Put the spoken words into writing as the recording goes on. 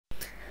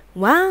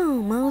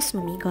Wow, Mouse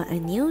Mommy got a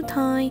new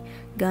toy,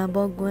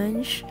 Gaabor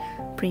GWEICH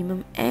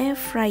Premium Air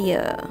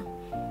Fryer.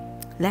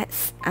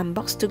 Let's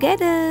unbox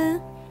together.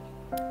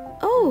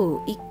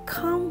 Oh, it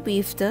comes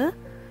with the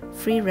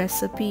free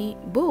recipe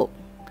book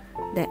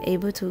that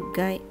able to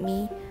guide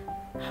me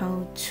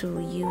how to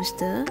use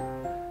the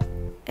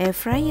air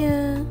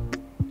fryer,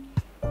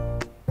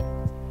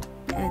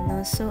 and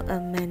also a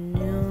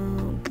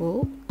manual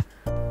book.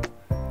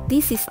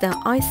 This is the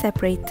oil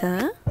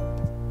separator,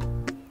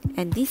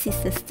 and this is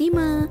the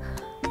steamer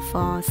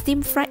for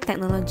steam fried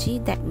technology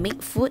that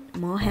make food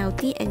more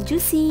healthy and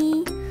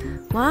juicy.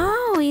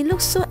 Wow, it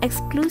looks so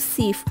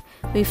exclusive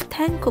with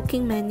 10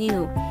 cooking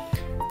menu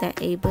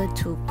that able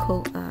to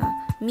cook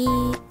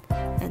meat,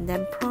 and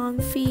then prawn,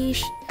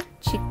 fish,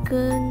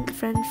 chicken,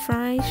 french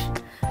fries,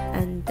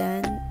 and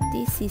then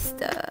this is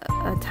the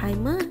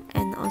timer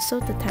and also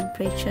the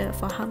temperature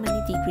for how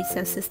many degrees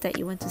Celsius that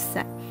you want to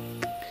set.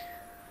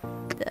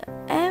 The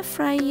air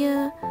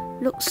fryer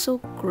looks so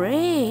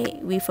great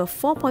with a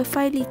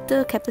 4.5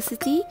 liter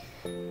capacity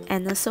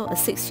and also a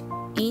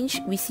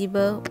 6-inch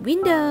visible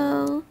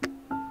window.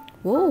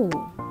 Whoa,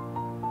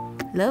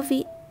 love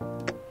it.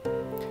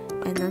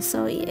 And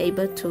also it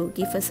able to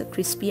give us a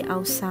crispy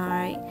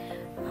outside,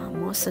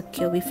 more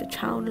secure with a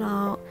child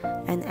lock,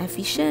 and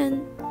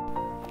efficient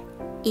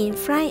in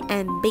fry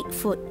and bake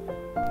food.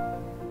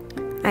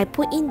 I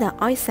put in the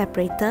oil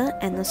separator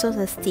and also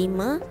the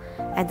steamer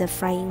at the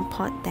frying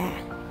pot there.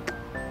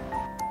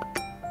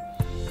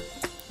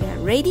 We are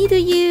ready to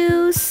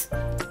use.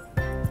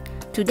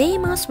 Today,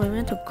 Mouse we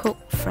want to cook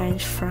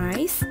French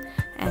fries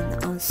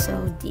and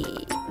also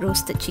the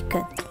roasted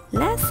chicken.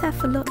 Let's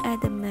have a look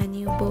at the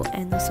menu book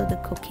and also the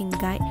cooking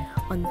guide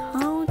on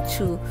how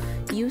to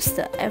use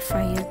the air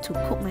fryer to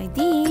cook my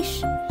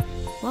dish.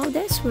 Wow,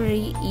 that's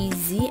very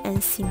easy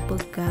and simple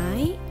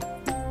guide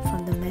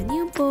from the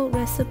menu book,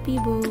 recipe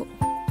book.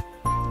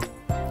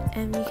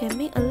 And we can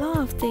make a lot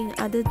of things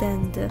other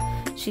than the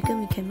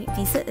chicken. We can make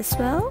dessert as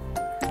well.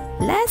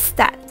 Let's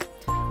start.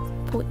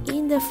 Put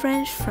in the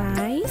French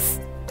fries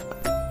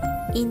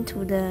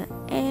into the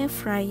air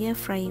fryer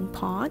frying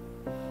pot,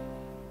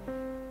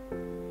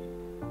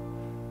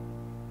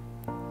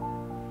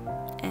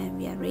 and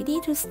we are ready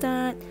to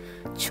start.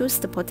 Choose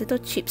the potato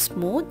chips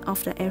mode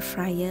of the air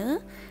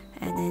fryer,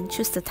 and then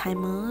choose the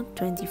timer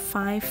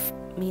 25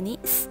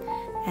 minutes,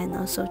 and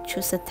also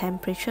choose the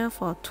temperature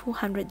for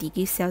 200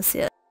 degrees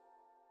Celsius.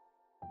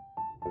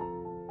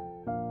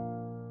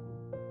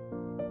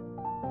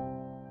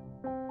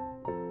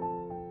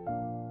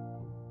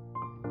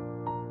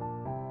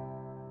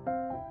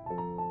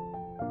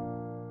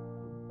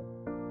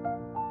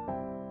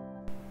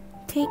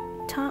 Tick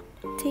tock,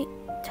 tick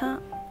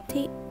tock,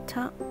 tick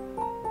tock.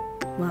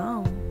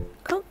 Wow,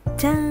 cook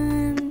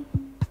done.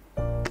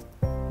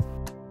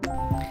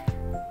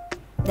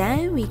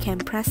 Then we can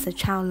press the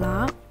child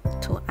lock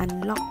to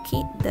unlock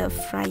it, the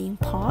frying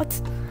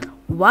pot.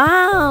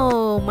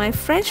 Wow, my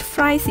French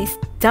fries is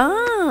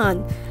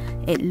done.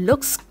 It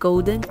looks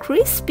golden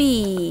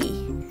crispy.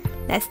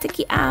 Let's take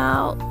it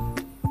out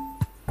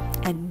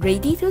and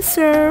ready to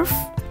serve.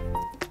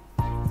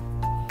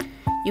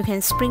 You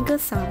can sprinkle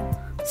some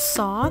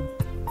salt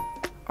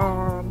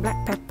or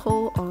black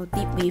pepper or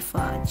dip with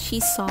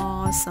cheese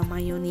sauce or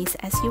mayonnaise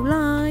as you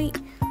like.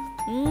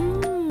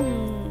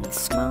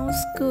 Smells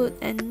good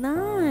and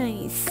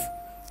nice.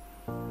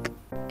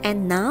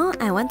 And now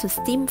I want to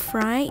steam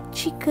fry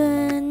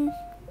chicken.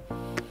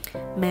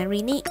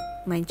 Marinate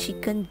my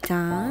chicken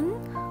done.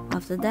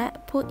 After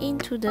that, put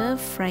into the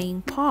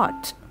frying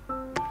pot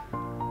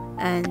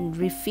and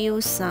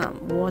refill some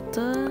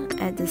water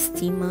at the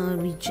steamer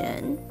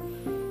region.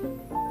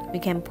 We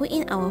can put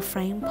in our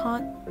frying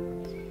pot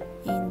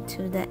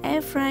into the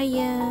air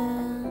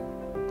fryer.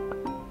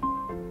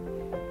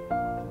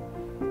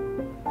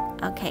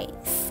 Okay,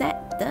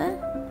 set the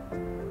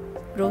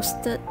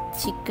roasted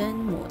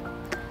chicken mode.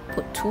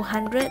 Put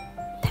 200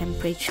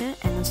 temperature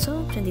and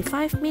also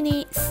 25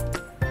 minutes.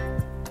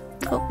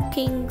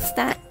 Cooking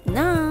start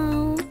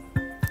now.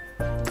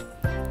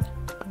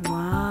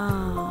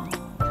 Wow.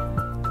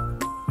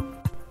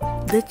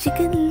 The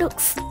chicken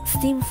looks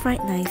steam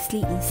fried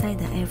nicely inside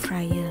the air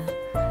fryer.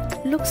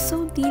 Looks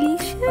so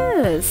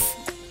delicious.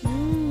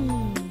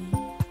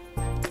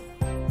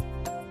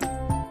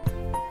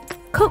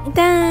 Cook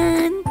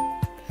done.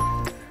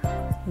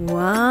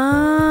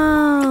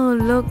 Wow,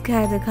 look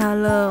at the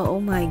color. Oh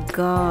my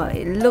god,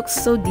 it looks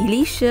so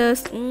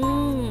delicious.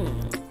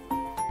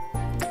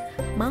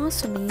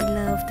 Mouse and me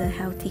love the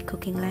healthy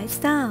cooking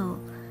lifestyle.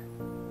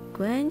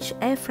 Gweich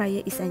Air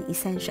Fryer is an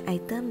essential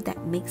item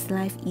that makes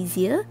life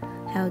easier,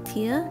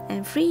 healthier,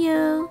 and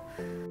freer.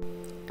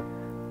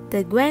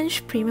 The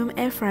GWEICH Premium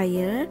Air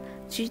Fryer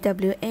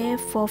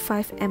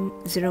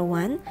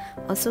GWA-45M01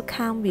 also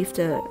comes with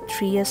the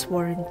 3 years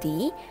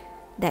warranty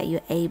that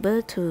you're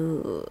able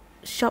to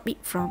shop it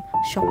from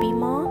Shopee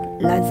Mall,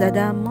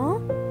 Lazada Mall,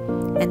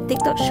 and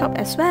TikTok Shop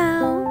as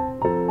well.